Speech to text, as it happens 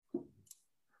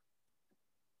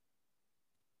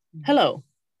Hello,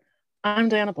 I'm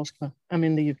Diana Boskma. I'm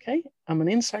in the UK. I'm an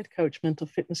insight coach, mental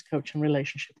fitness coach, and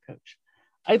relationship coach.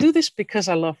 I do this because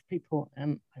I love people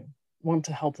and I want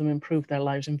to help them improve their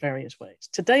lives in various ways.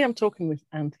 Today, I'm talking with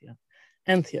Anthea.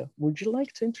 Anthea, would you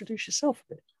like to introduce yourself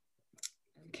a bit?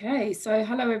 Okay, so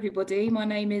hello everybody. My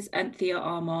name is Anthea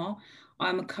Armar.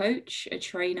 I'm a coach, a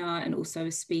trainer, and also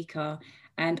a speaker,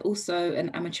 and also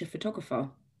an amateur photographer.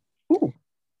 Ooh.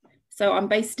 So I'm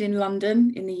based in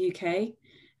London in the UK,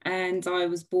 and I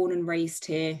was born and raised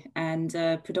here. And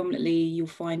predominantly, you'll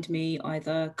find me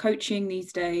either coaching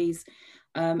these days,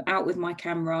 out with my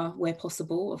camera where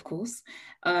possible, of course,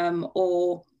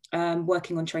 or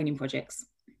working on training projects.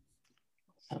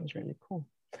 Sounds really cool.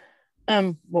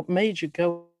 What made you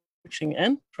go coaching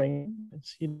and training?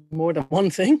 It's more than one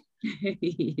thing.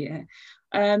 Yeah.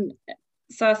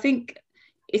 So I think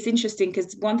it's interesting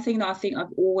because one thing that I think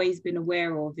I've always been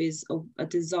aware of is a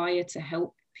desire to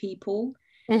help people.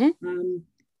 Mm-hmm.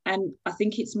 And I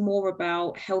think it's more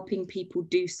about helping people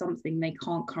do something they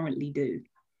can't currently do.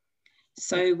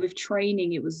 So with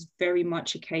training, it was very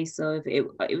much a case of it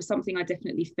was something I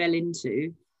definitely fell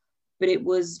into, but it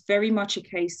was very much a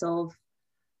case of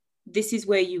this is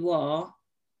where you are,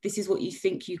 this is what you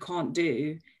think you can't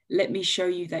do. Let me show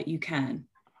you that you can.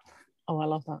 Oh, I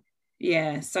love that.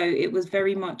 Yeah, so it was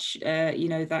very much that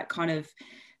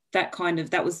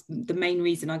was the main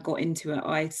reason I got into it.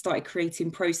 I started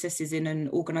creating processes in an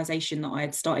organization that I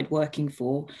had started working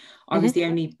for. I was the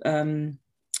only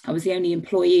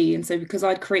employee, and so because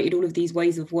I'd created all of these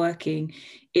ways of working,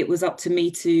 it was up to me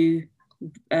to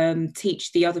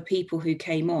teach the other people who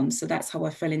came on. So that's how I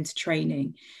fell into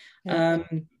training. Yeah.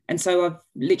 And so I've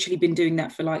literally been doing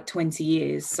that for like 20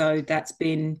 years. So that's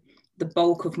been the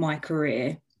bulk of my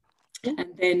career.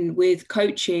 And then with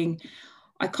coaching,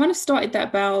 I kind of started that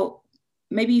about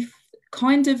maybe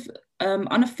kind of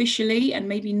unofficially and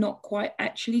maybe not quite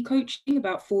actually coaching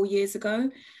about 4 years ago,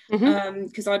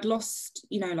 because I'd lost,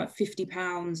 like 50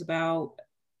 pounds about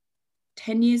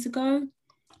 10 years ago,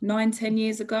 9-10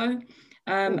 years ago.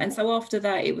 And so after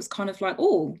that, it was kind of like,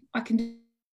 oh, I can do.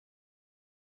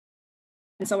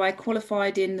 And so I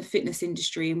qualified in the fitness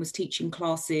industry and was teaching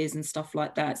classes and stuff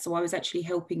like that. So I was actually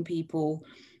helping people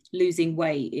losing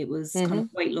weight. It was kind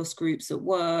of weight loss groups at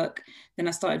work. Then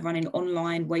I started running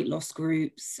online weight loss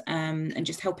groups, and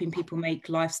just helping people make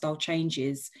lifestyle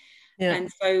changes. Yeah. And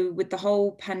so with the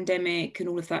whole pandemic and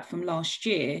all of that from last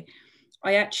year,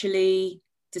 I actually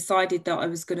decided that I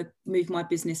was going to move my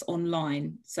business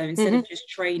online. So instead of just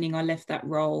training, I left that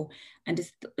role and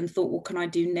thought, what can I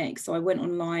do next? So I went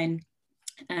online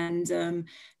and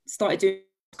started doing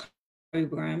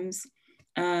programs.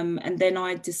 And then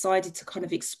I decided to kind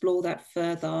of explore that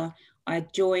further. I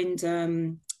joined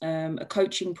a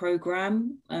coaching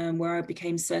program where I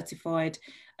became certified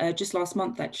just last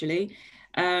month, actually.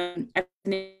 And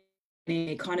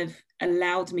it kind of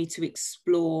allowed me to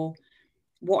explore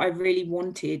what I really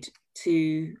wanted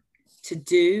to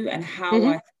do and how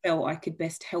I felt I could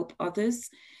best help others.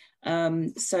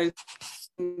 So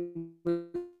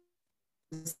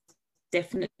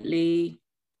definitely,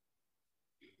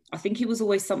 I think it was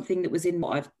always something that was in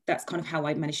that's kind of how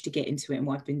I managed to get into it and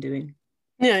what I've been doing.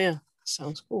 Yeah.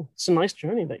 Sounds cool. It's a nice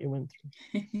journey that you went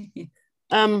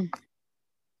through.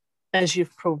 As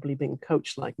you've probably been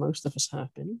coached like most of us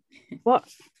have been, what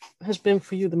has been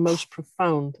for you the most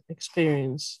profound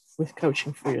experience with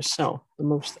coaching for yourself, the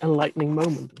most enlightening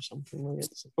moment or something where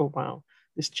it's, oh wow,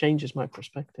 this changes my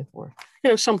perspective, or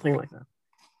something like that?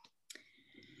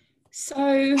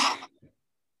 So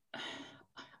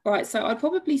all right, so I'd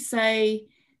probably say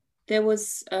there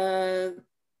was I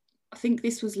think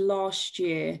this was last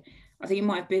year. I think it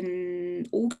might have been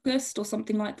August or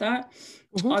something like that.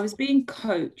 I was being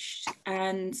coached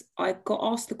and I got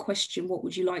asked the question, what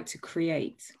would you like to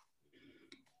create?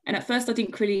 And at first I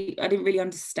didn't really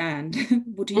understand.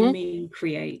 What do you mean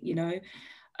create,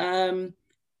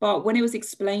 but when it was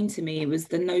explained to me, it was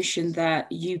the notion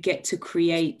that you get to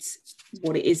create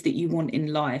what it is that you want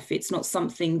in life. It's not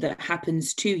something that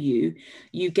happens to you.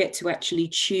 You get to actually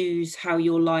choose how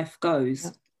your life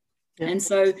goes. Yeah. And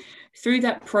so through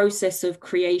that process of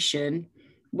creation,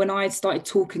 when I started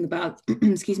talking about,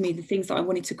 excuse me, the things that I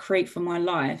wanted to create for my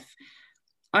life,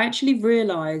 I actually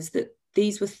realized that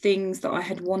these were things that I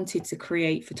had wanted to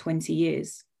create for 20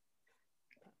 years.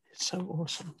 It's so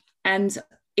awesome. And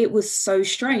it was so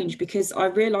strange because I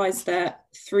realized that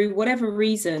through whatever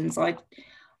reasons,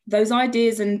 those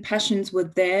ideas and passions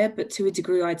were there, but to a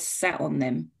degree I'd sat on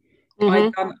them.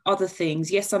 I'd done other things.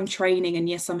 Yes, I'm training and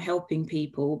yes, I'm helping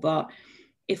people. But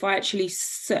if I actually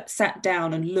sat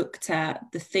down and looked at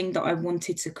the thing that I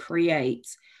wanted to create,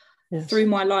 Yes. Through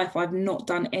my life, I've not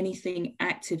done anything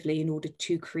actively in order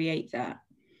to create that.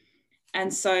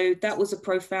 And so that was a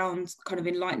profound kind of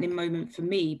enlightening moment for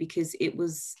me, because it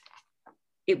was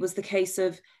the case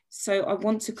of, so I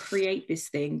want to create this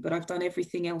thing, but I've done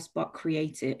everything else but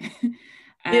create it.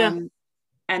 Yeah.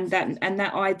 And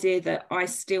that idea that I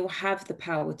still have the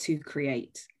power to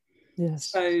create.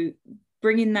 Yes. So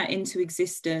bringing that into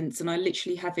existence, and I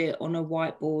literally have it on a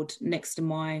whiteboard next to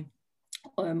my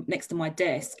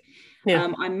desk.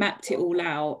 Yeah. I mapped it all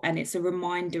out, and it's a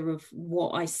reminder of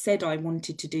what I said I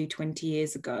wanted to do 20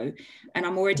 years ago. And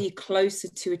I'm already closer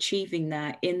to achieving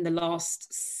that in the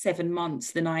last 7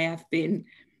 months than I have been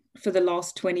for the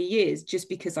last 20 years, just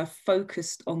because I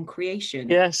focused on creation.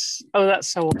 Yes. Oh, that's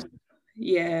so awesome.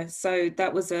 Yeah. So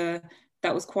that was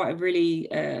quite a really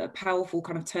powerful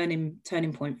kind of turning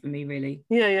point for me, really.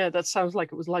 Yeah. That sounds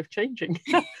like it was life-changing.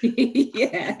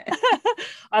 Yeah.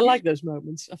 I like those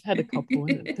moments. I've had a couple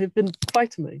and they've been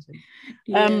quite amazing.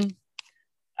 Yeah.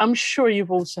 I'm sure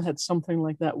you've also had something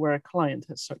like that where a client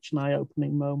has such an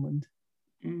eye-opening moment.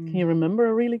 Can you remember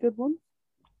a really good one?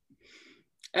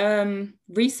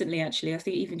 Recently, actually, I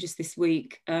think even just this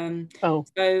week. So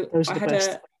I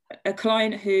had a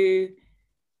client who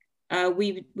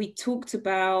we talked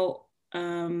about,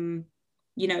 we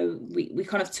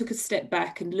kind of took a step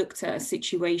back and looked at a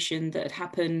situation that had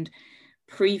happened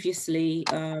previously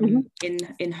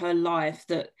in her life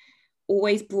that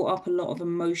always brought up a lot of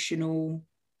emotional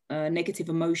negative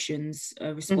emotions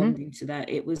responding to that.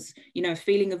 It was, a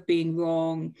feeling of being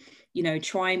wrong,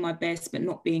 trying my best but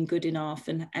not being good enough,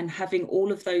 and having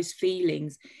all of those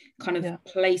feelings kind of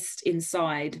placed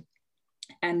inside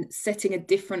and setting a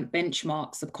different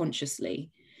benchmark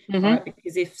subconsciously. Right?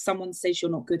 Because if someone says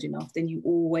you're not good enough, then you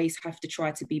always have to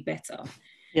try to be better.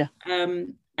 Yeah.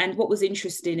 And what was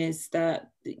interesting is that,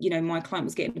 my client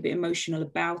was getting a bit emotional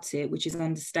about it, which is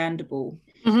understandable.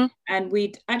 And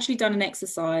we'd actually done an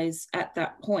exercise at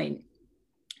that point.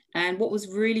 And what was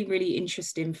really, really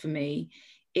interesting for me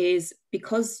is,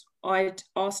 because I'd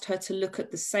asked her to look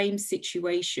at the same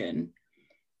situation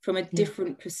from a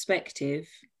different perspective,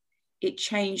 it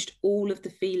changed all of the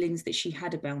feelings that she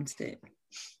had about it.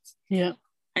 Yeah.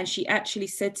 And she actually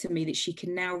said to me that she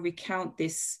can now recount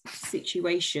this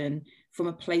situation from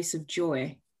a place of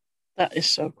joy. That is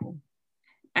so cool.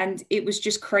 And it was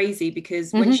just crazy,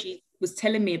 because when she was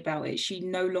telling me about it, she was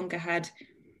no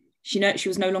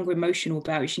longer emotional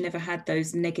about it. She never had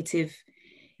those negative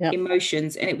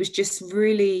emotions. And it was just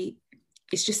really,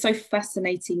 it's just so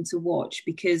fascinating to watch,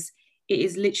 because it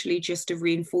is literally just a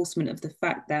reinforcement of the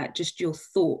fact that just your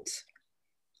thought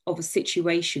of a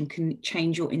situation can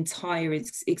change your entire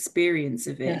experience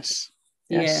of it.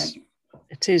 Yes.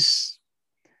 It is.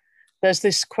 There's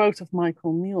this quote of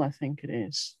Michael Neill, I think it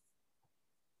is.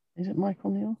 Is it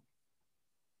Michael Neill?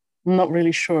 I'm not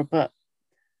really sure, but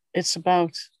it's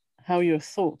about how your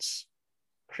thoughts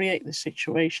create the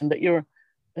situation. That you're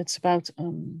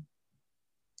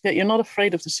not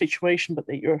afraid of the situation, but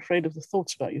that you're afraid of the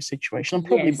thoughts about your situation. I'm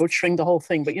probably butchering the whole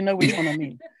thing, but you know which one I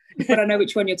mean. But I know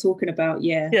which one you're talking about.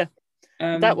 Yeah. Yeah.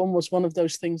 That one was one of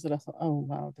those things that I thought, oh,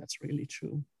 wow, that's really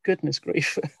true. Goodness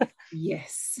grief.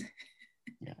 Yes.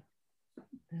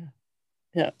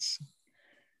 Yeah.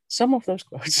 Some of those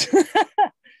quotes.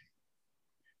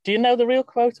 Do you know the real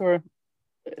quote, or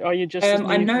are you just?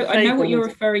 I know what you're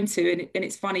referring to, and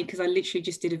it's funny because I literally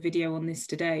just did a video on this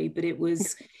today. But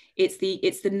it's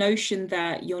the notion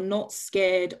that you're not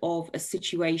scared of a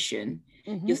situation.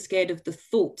 You're scared of the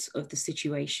thought of the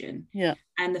situation. Yeah.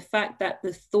 And the fact that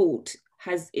the thought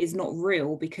is not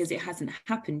real because it hasn't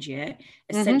happened yet.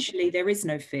 Essentially, there is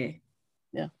no fear.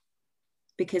 Yeah.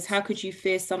 Because how could you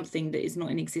fear something that is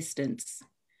not in existence?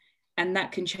 And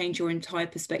that can change your entire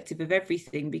perspective of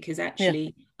everything, because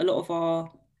actually a lot of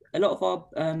our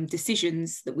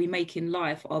decisions that we make in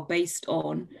life are based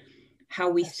on how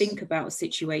we think about a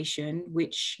situation,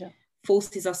 which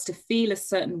forces us to feel a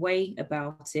certain way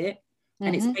about it.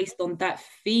 And it's based on that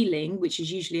feeling, which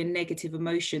is usually a negative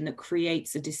emotion, that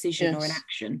creates a decision or an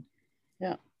action.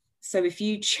 Yeah. So if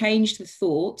you change the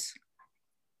thought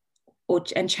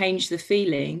and change the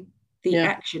feeling, the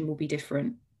action will be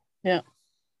different. Yeah.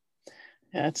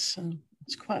 Yeah, it's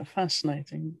quite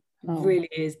fascinating. It really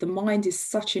is. The mind is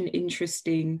such an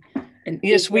interesting and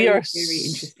we are very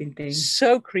interesting thing.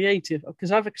 So creative,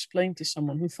 because I've explained to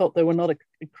someone who thought they were not a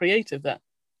creative that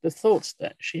the thoughts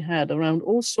that she had around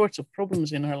all sorts of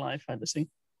problems in her life, I had to think,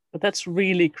 but that's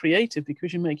really creative,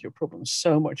 because you make your problems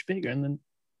so much bigger. And then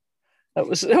that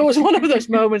was one of those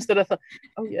moments that I thought,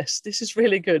 oh yes, this is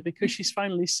really good, because she's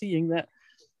finally seeing that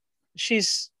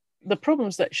she's the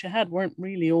problems that she had weren't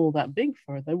really all that big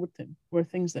for her. They were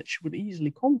things that she would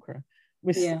easily conquer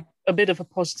with a bit of a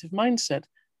positive mindset.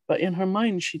 But in her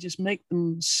mind, she just made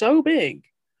them so big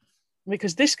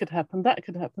because this could happen, that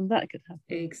could happen, that could happen.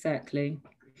 Exactly.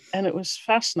 And it was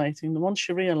fascinating. Once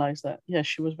she realized that, yeah,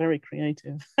 she was very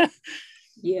creative.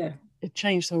 Yeah. It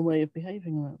changed her way of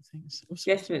behaving around things. It was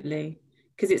definitely.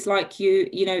 Because it's like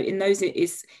you know, in those, it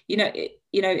is,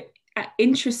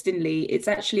 interestingly, it's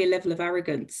actually a level of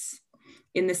arrogance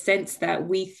in the sense that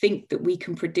we think that we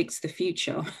can predict the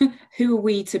future. Who are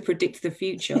we to predict the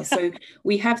future? Yeah. So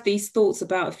we have these thoughts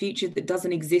about a future that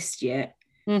doesn't exist yet.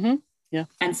 Mm-hmm. Yeah.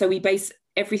 And so we base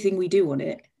everything we do on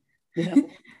it. Yeah.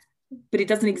 But it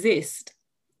doesn't exist.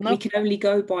 No. We can only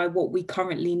go by what we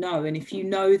currently know. And if you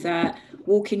know that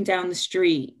walking down the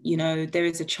street, there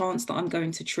is a chance that I'm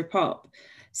going to trip up,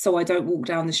 so I don't walk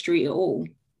down the street at all.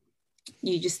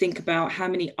 You just think about how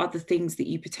many other things that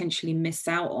you potentially miss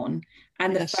out on,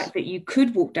 and the fact that you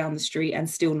could walk down the street and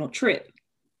still not trip.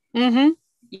 Mm-hmm.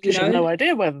 Because you have no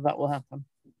idea whether that will happen.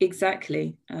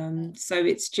 Exactly. So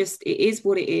it is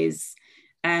what it is.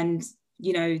 And,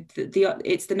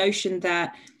 it's the notion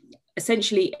that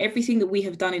essentially everything that we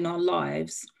have done in our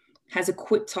lives has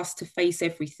equipped us to face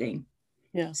everything.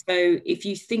 Yeah. So if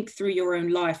you think through your own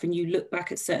life and you look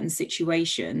back at certain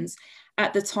situations,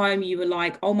 at the time you were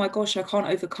like, oh my gosh, I can't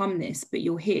overcome this, but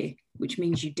you're here, which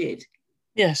means you did.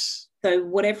 Yes. So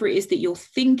whatever it is that you're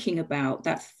thinking about,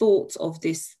 that thought of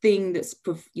this thing that's,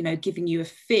 giving you a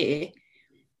fear,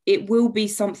 it will be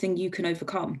something you can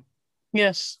overcome.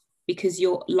 Yes. Because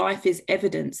your life is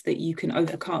evidence that you can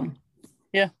overcome.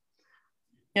 Yeah.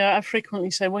 Yeah, I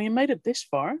frequently say, well, you made it this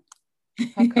far.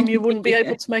 How come you wouldn't be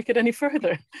able to make it any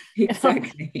further?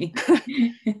 Exactly.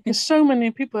 Because so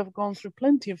many people have gone through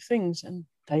plenty of things and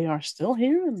they are still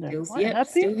here and they're quite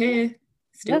happy. Still here,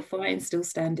 still fighting, still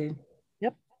standing.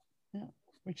 Yep. Yeah.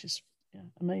 Which is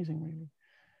amazing, really.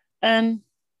 And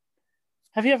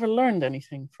have you ever learned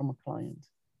anything from a client?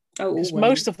 Oh, because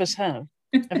most of us have.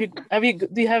 Do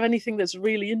you have anything that's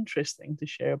really interesting to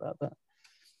share about that?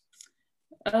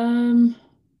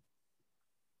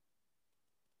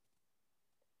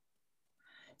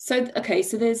 So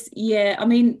there's,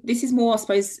 this is more, I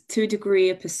suppose, to a degree,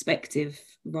 a perspective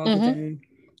rather than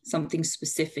something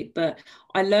specific. But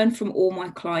I learn from all my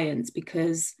clients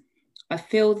because I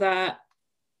feel that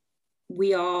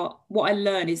what I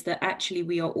learn is that actually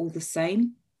we are all the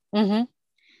same. Mm-hmm.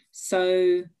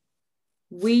 So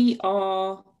we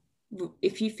are,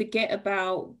 if you forget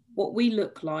about what we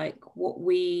look like, what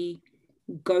we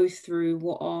go through,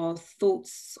 what our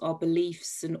thoughts, our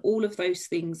beliefs, and all of those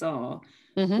things are,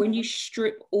 when you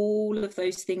strip all of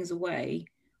those things away,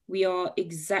 we are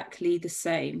exactly the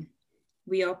same.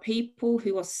 We are people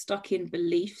who are stuck in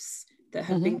beliefs that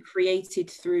have been created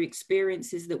through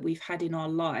experiences that we've had in our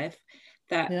life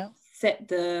that set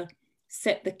the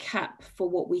cap for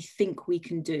what we think we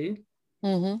can do.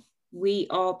 We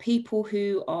are people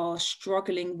who are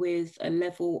struggling with a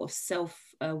level of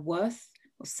self-worth,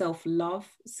 or self-love,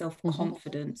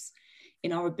 self-confidence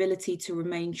in our ability to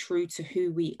remain true to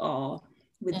who we are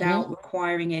without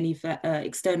requiring any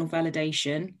external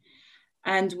validation.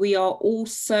 And we are all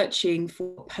searching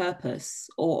for purpose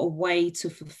or a way to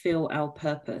fulfill our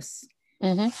purpose.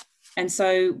 And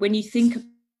so when you think of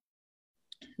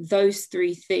those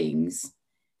three things,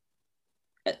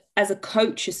 as a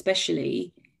coach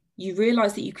especially, you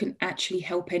realize that you can actually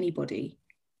help anybody.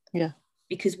 Yeah.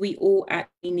 Because we all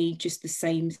actually need just the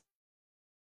same.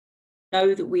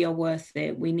 Know that we are worth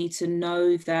it. We need to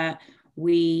know that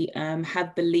we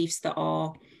have beliefs that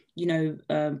are,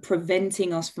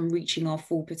 preventing us from reaching our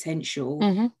full potential,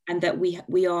 and that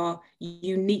we are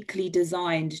uniquely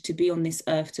designed to be on this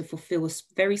earth to fulfill a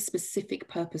very specific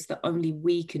purpose that only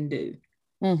we can do.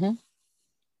 And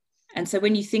so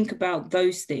when you think about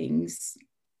those things,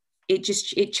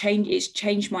 it's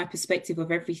changed my perspective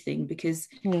of everything, because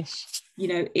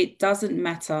it doesn't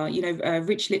matter.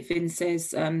 Rich Litvin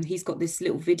says he's got this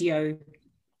little video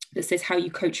that says how you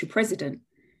coach your president.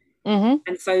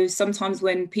 And so sometimes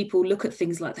when people look at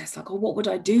things like that, it's like, oh, what would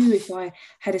I do if I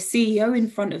had a CEO in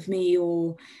front of me,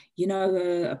 or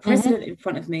a president in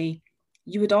front of me?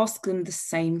 You would ask them the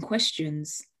same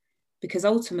questions, because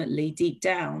ultimately deep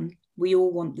down we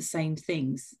all want the same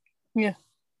things.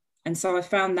 And so I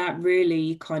found that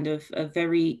really kind of a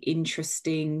very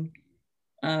interesting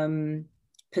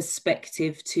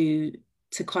perspective to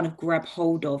kind of grab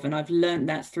hold of. And I've learned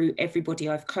that through everybody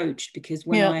I've coached, because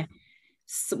when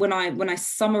I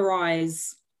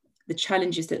summarize the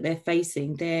challenges that they're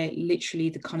facing, they're literally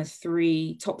the kind of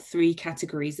top three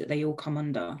categories that they all come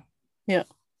under. Yeah,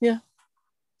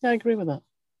 I agree with that.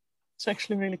 It's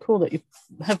actually really cool that you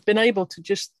have been able to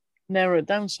just narrow it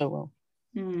down so well.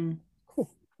 Cool.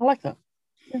 I like that.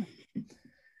 Yeah.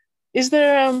 Is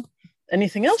there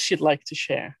anything else you'd like to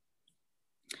share?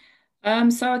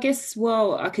 So I guess,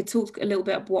 well, I could talk a little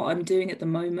bit about what I'm doing at the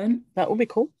moment. That would be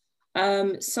cool.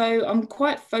 So I'm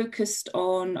quite focused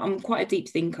on, I'm quite a deep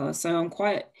thinker. So I'm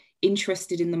quite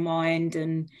interested in the mind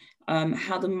and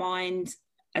how the mind,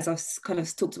 as I've kind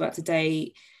of talked about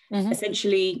today,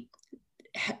 essentially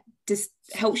just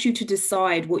helps you to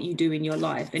decide what you do in your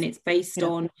life. And it's based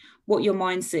on what your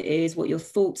mindset is, what your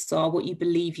thoughts are, what you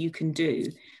believe you can do,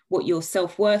 what your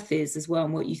self-worth is as well,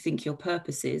 and what you think your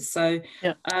purpose is. So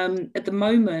at the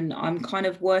moment, I'm kind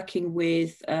of working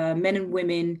with men and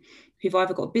women who've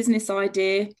either got a business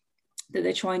idea that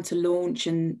they're trying to launch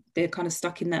and they're kind of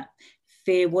stuck in that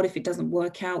fear. What if it doesn't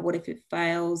work out? What if it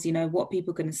fails? You know, what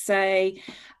people are going to say?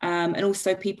 And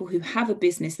also people who have a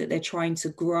business that they're trying to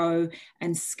grow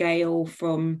and scale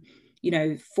from, you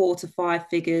know, 4 to 5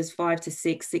 figures, 5 to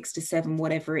 6, 6 to 7,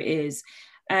 whatever it is.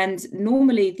 And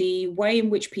normally the way in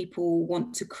which people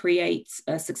want to create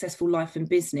a successful life and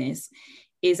business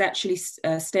is actually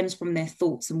stems from their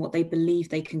thoughts and what they believe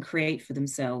they can create for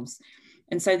themselves.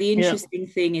 And so the interesting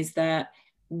thing is that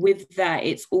with that,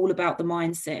 it's all about the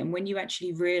mindset. And when you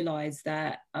actually realize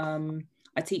that,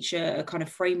 I teach a kind of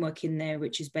framework in there,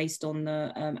 which is based on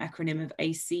the acronym of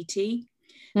ACT.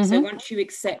 So once you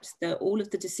accept that all of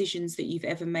the decisions that you've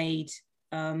ever made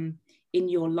in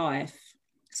your life,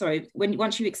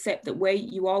 once you accept that where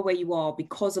you are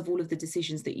because of all of the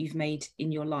decisions that you've made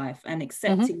in your life, and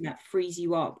accepting that frees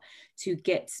you up to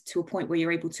get to a point where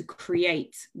you're able to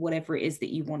create whatever it is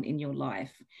that you want in your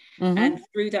life. And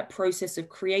through that process of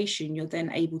creation, you're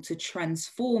then able to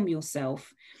transform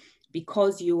yourself,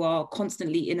 because you are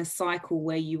constantly in a cycle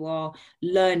where you are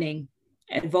learning,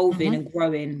 evolving and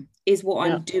growing. Is what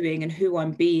I'm doing and who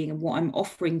I'm being and what I'm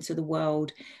offering to the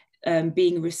world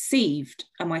being received?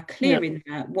 Am I clear in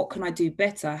that? What can I do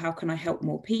better? How can I help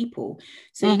more people?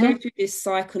 So you go through this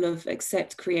cycle of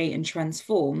accept, create and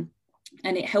transform,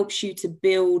 and it helps you to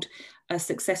build a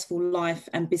successful life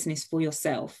and business for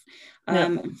yourself.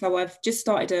 So I've just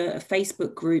started a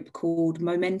Facebook group called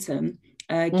Momentum,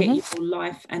 Get Your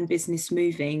Life and Business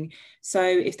Moving. So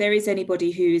if there is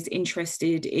anybody who is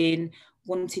interested in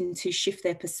wanting to shift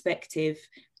their perspective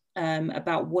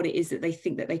about what it is that they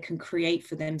think that they can create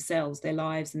for themselves, their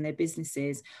lives and their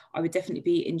businesses, I would definitely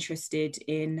be interested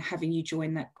in having you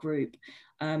join that group.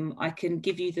 I can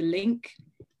give you the link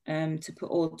to put,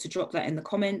 or to drop that in the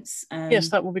comments. Yes,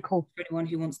 that would be cool for anyone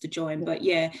who wants to join. But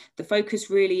yeah, the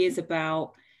focus really is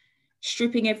about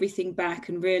stripping everything back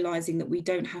and realizing that we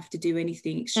don't have to do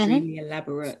anything extremely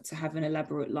elaborate to have an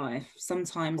elaborate life.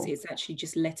 Sometimes it's actually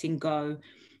just letting go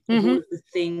of all of the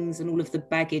things and all of the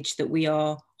baggage that we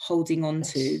are holding on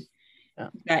to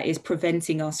that is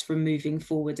preventing us from moving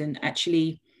forward, and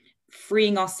actually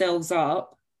freeing ourselves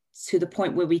up to the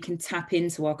point where we can tap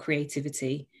into our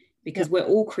creativity, because we're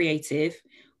all creative.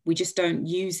 We just don't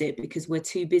use it because we're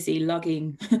too busy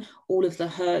lugging all of the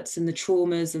hurts and the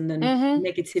traumas and the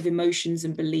negative emotions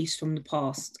and beliefs from the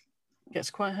past. It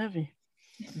gets quite heavy.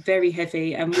 Very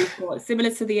heavy. And we've got,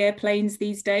 similar to the airplanes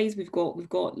these days, we've got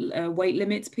weight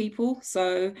limits, people.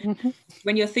 So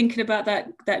when you're thinking about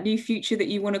that new future that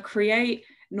you want to create,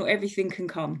 not everything can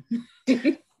come.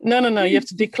 No, you have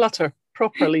to declutter,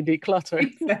 properly declutter.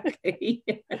 Exactly.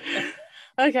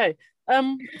 Okay.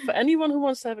 For anyone who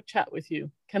wants to have a chat with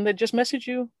you, can they just message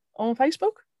you on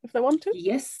Facebook if they want to?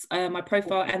 Yes, my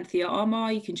profile, Anthea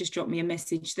Armah. You can just drop me a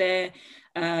message there,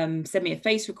 send me a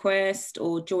face request,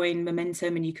 or join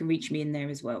Momentum, and you can reach me in there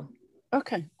as well.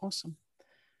 Okay, awesome.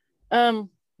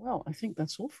 Well, I think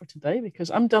that's all for today, because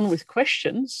I'm done with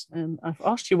questions and I've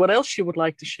asked you what else you would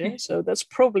like to share. So that's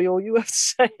probably all you have to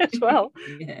say as well.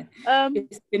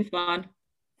 It's been fun.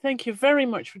 Thank you very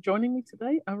much for joining me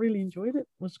today. I really enjoyed it. It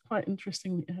was quite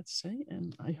interesting what you had to say,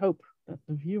 and I hope that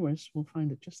the viewers will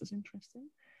find it just as interesting.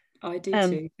 I do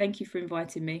too. Thank you for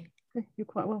inviting me. You're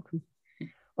quite welcome.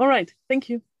 All right. Thank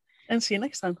you. And see you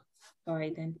next time. All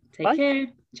right then. Take care.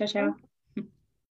 Ciao, ciao. Bye.